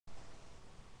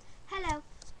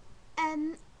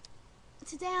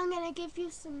today I'm going to give you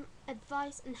some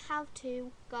advice and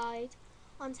how-to guide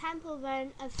on Temple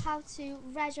Run of how to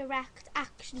resurrect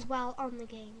actually while on the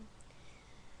game.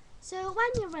 So when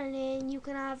you're running, you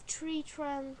can have tree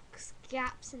trunks,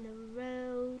 gaps in the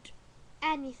road,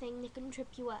 anything that can trip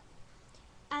you up.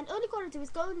 And all you've got to do is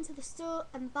go into the store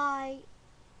and buy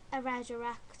a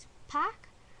resurrect pack.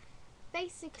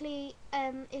 Basically,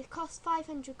 it costs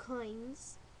 500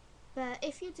 coins, but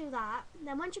if you do that,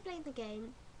 then once you play the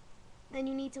game, then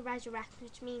you need to resurrect,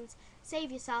 which means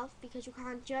save yourself because you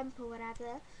can't jump or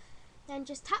whatever. Then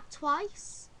just tap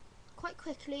twice, quite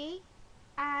quickly,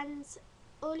 and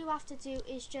all you have to do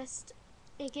is just,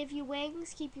 it give you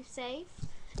wings, keep you safe.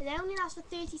 It only lasts for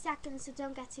 30 seconds, so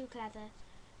don't get too clever.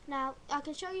 Now, I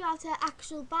can show you how to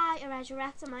actually buy a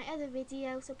resurrect on my other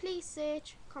video, so please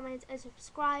search, comment and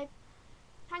subscribe.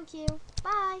 Thank you.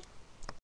 Bye.